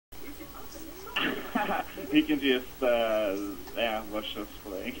he can just yeah, watch us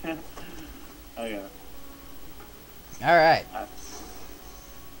playing. Okay. All right.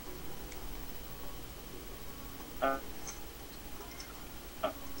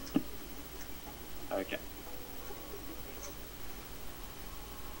 Okay.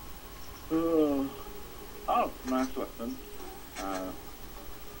 Oh, nice weapon.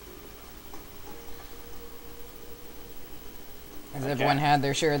 Has everyone had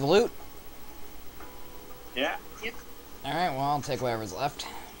their share of the loot? Yeah. Yep. All right. Well, I'll take whatever's left.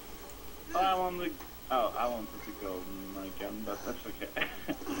 Oh, I wanted the golden again, but that's okay.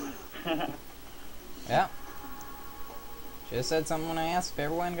 Yeah. Should have said something when I asked if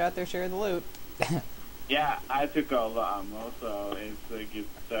everyone got their share of the loot. Yeah, I took all the ammo, so it's a good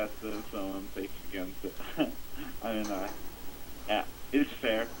that someone takes against it. I mean, yeah, it's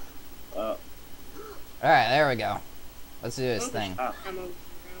fair. All right, there we go. Let's do this thing. Oh. Ammo around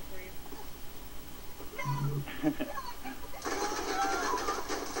for you.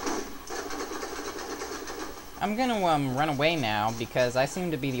 I'm gonna run away now because I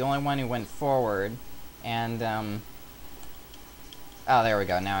seem to be the only one who went forward, and oh, there we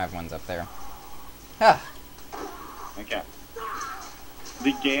go. Now everyone's up there. Huh. Okay.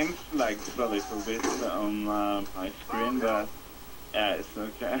 The game's lags a little bit on my screen, but yeah, it's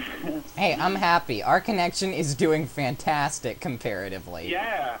okay. Hey, I'm happy. Our connection is doing fantastic comparatively.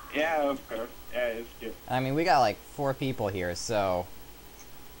 Yeah, of course. Yeah, it's good. I mean, we got like 4 people here, so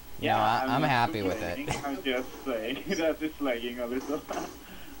Yeah, I'm not happy with complaining. it. I'm just saying that it's lagging a little.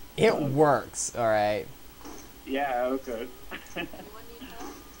 It works, all right. Yeah, of course.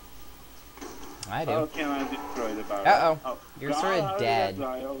 I do. Oh, can I destroy the barrel? Uh-oh. Oh, You're sort of dead.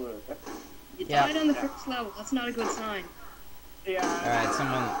 You Yeah. died on the first level. That's not a good sign. Yeah. Alright,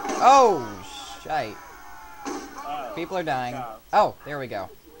 someone... Oh, shite. Oh, People are dying. no. Oh, there we go.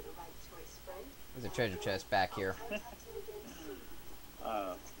 There's a treasure chest back here.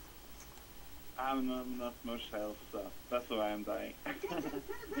 I have not much health, so that's why I'm dying.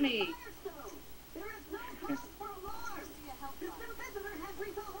 Honey.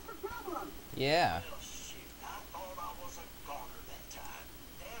 Yeah.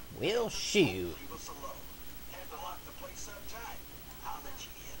 We'll shoot.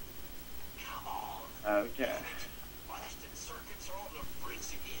 Okay.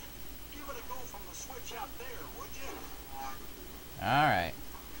 Alright.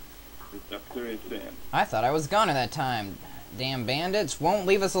 The doctor is in. I thought I was gone at that time. Damn bandits won't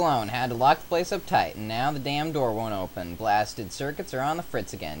leave us alone. Had to lock the place up tight, and now the damn door won't open. Blasted circuits are on the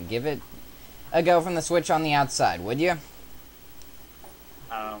fritz again. Give it a go from the switch on the outside, would you?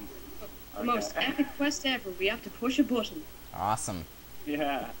 The most epic quest ever. We have to push a button. Awesome.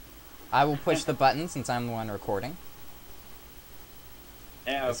 Yeah. I will push the button since I'm the one recording.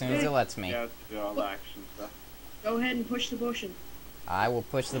 Yeah, As soon as it lets me. You have to do all the action stuff. Go ahead and push the button. I will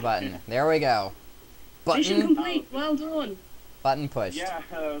push the button. There we go. Mission Button. complete. Well done. Button pushed. Yeah,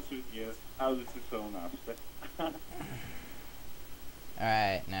 that was really good. I was just so nasty.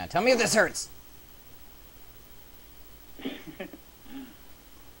 Alright, now tell me if this hurts.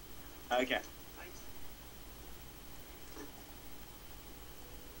 Okay.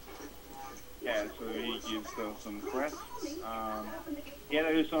 Yeah, so he gives us some quests. Yeah,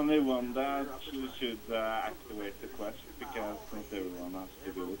 there is only one that should activate the quest because not everyone has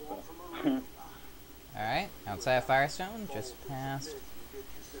to do it. So. Alright, outside of Firestone, just past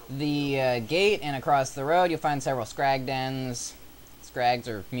the gate and across the road, you'll find several scrag dens. Scrags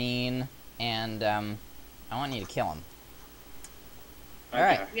are mean, and I want you to kill them.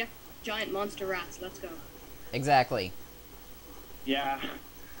 Alright. We have giant monster rats. Let's go. Exactly. Yeah.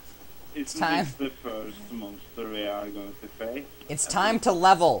 It's time. the first monster we are going to face. It's time to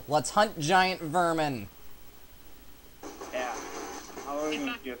level. Let's hunt giant vermin. Yeah. How are we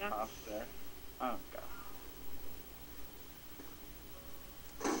going to get past there? Oh,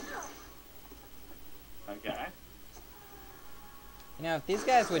 God. Okay. You know, if these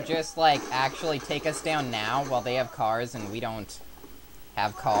guys would just, like, actually take us down now while they have cars and we don't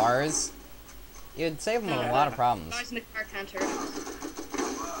have cars, it would save them a lot of problems. Guys in the car can't hurt us.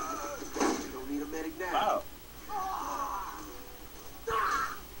 Oh.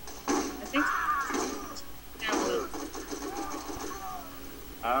 I think. Down a little.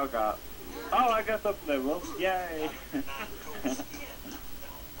 Oh, God. Oh, I got up level. Yay.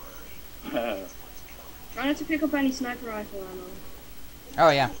 Try not to pick up any sniper rifle ammo. Oh,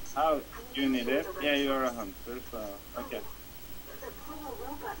 yeah. Oh, you need it? Yeah, you are a hunter, so... Okay.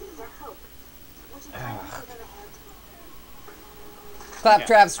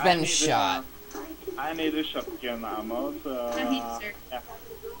 Claptrap's I been need shot. I need a shotgun ammo, so... Heat, sir.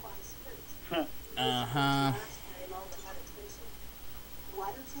 Yeah. Uh-huh.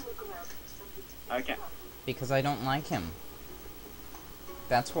 Okay. Because I don't like him.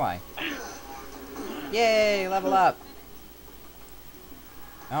 That's why. Yay, level up!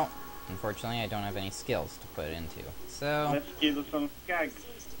 Oh, unfortunately I don't have any skills to put into. So... Let's kill some skags.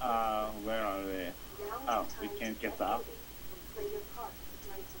 Where are they? Oh, we can't get out.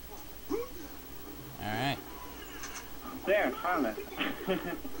 Alright. There, found it.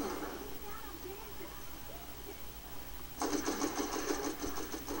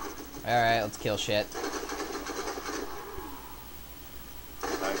 Alright, let's kill shit.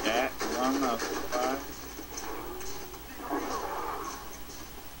 Okay, 1 out of 5.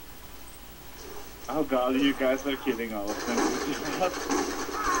 Oh god, you guys are killing all of them.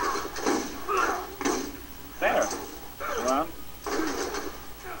 There! 1.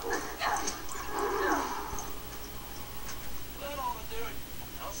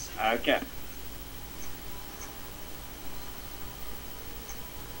 Okay.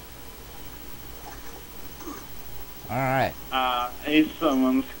 Alright. Is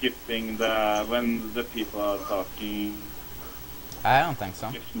someone skipping when the people are talking? I don't think so.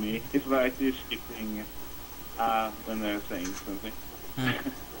 It's me. It's like they're skipping when they're saying something.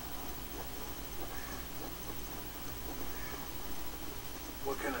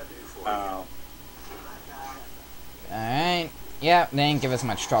 What can I do for you? Alright. Yeah, they didn't give us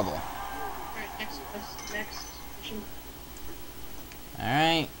much trouble. Alright, next mission.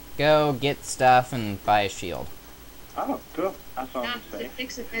 Alright, go get stuff and buy a shield. Oh, cool. I found Now the to safe.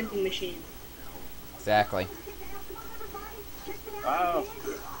 fix a vending machine. Exactly. Wow.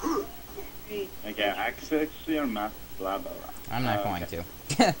 Great. Okay, access your map, blah blah blah. I'm not going okay.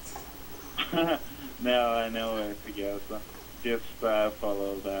 to. No, I know where to go, so just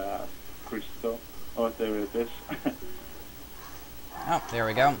follow the crystal, or whatever it is. Oh, there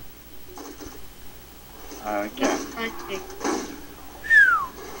we go. Okay. Fine, take.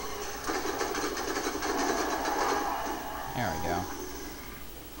 There we go.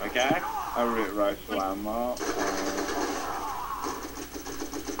 Okay, a rifle ammo.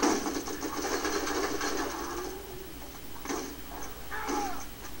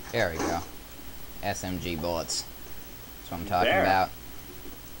 There we go. SMG bullets. That's what I'm talking There. about.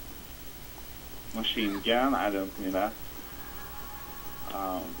 Machine gun, I don't need that.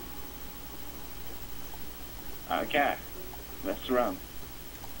 Okay, let's run.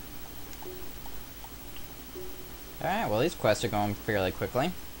 Alright, well these quests are going fairly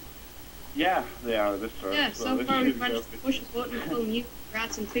quickly. Yeah, they are this road. Yeah, so they far should we've go managed to push a button, kill new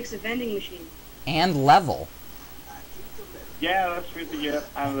rats, and fix a vending machine. And level. Yeah, that's pretty good.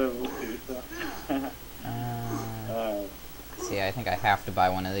 I'm level 2, so. See, I think I have to buy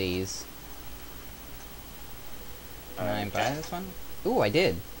one of these. Can I buy this one? Ooh, I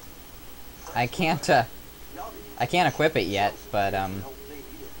did. I can't equip it yet, but,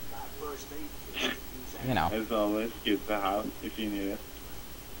 you know. It's always good to have if you need it.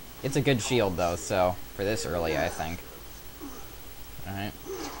 It's a good shield, though, so, for this early, I think. Alright.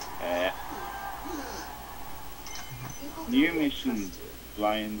 New mission,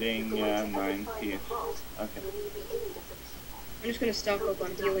 blinding 9 PS. Okay. I'm just gonna stock up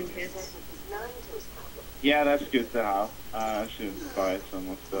on healing kits. Yeah, that's good to have. I should buy some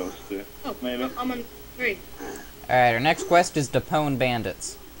of those too. Oh, Maybe. I'm on 3. Alright, our next quest is Depone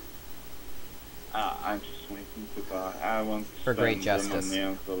Bandits. I'm just waiting to buy. I want to For great spend the justice. money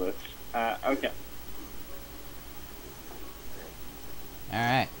on bullets. Okay.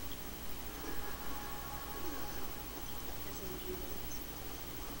 Alright.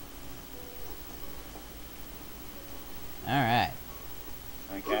 Alright.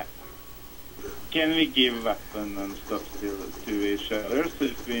 Okay. Can we give weapon and stuff to each other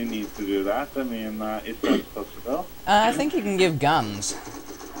if we need to do that? I mean, is that possible? I think you can give guns.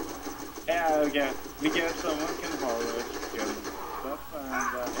 Yeah, okay. Because someone can harvest gun stuff and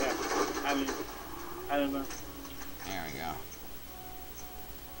yeah. I mean, I don't know. There we go.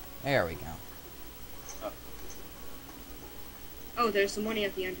 There we go. Oh, there's some money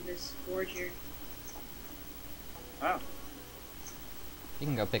at the end of this gorge here. Oh. You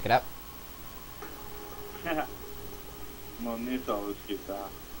can go pick it up. Money is always good to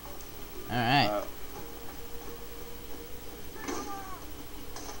have. Alright.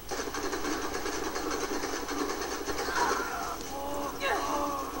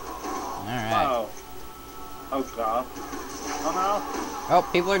 Alright. Wow. Oh god. Oh no. Oh,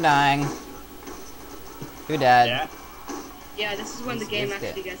 people are dying. Who died? Yeah. Yeah, this is when the He's game missed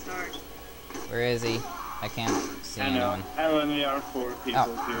actually it. gets hard. Where is he? I can't see I know. anyone. And when we are 4 people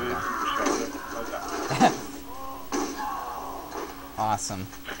Oh. too, it's super short. Okay. Awesome.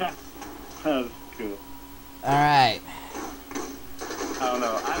 That's cool. Alright. Oh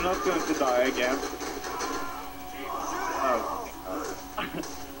no, I'm not going to die again. Oh.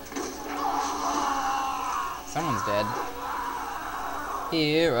 Someone's dead.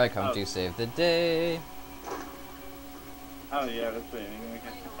 Here I come Oh. to save the day. Oh yeah, that's raining.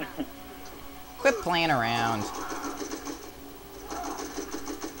 Okay. Quit playing around.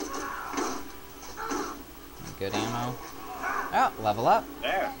 Good ammo. Oh, level up.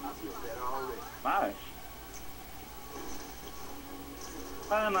 There. Nice.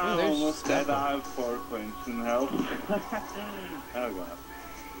 And I'm there's almost dead. stuff. I have 4 coins in health. Oh god.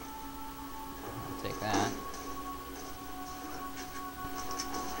 Take that.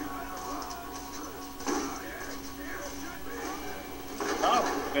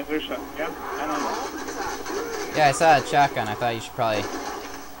 Oh, better shotgun. I don't know. Yeah, I saw a shotgun. I thought you should probably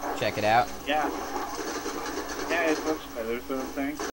check it out. Yeah. Yeah, it was better, so I think.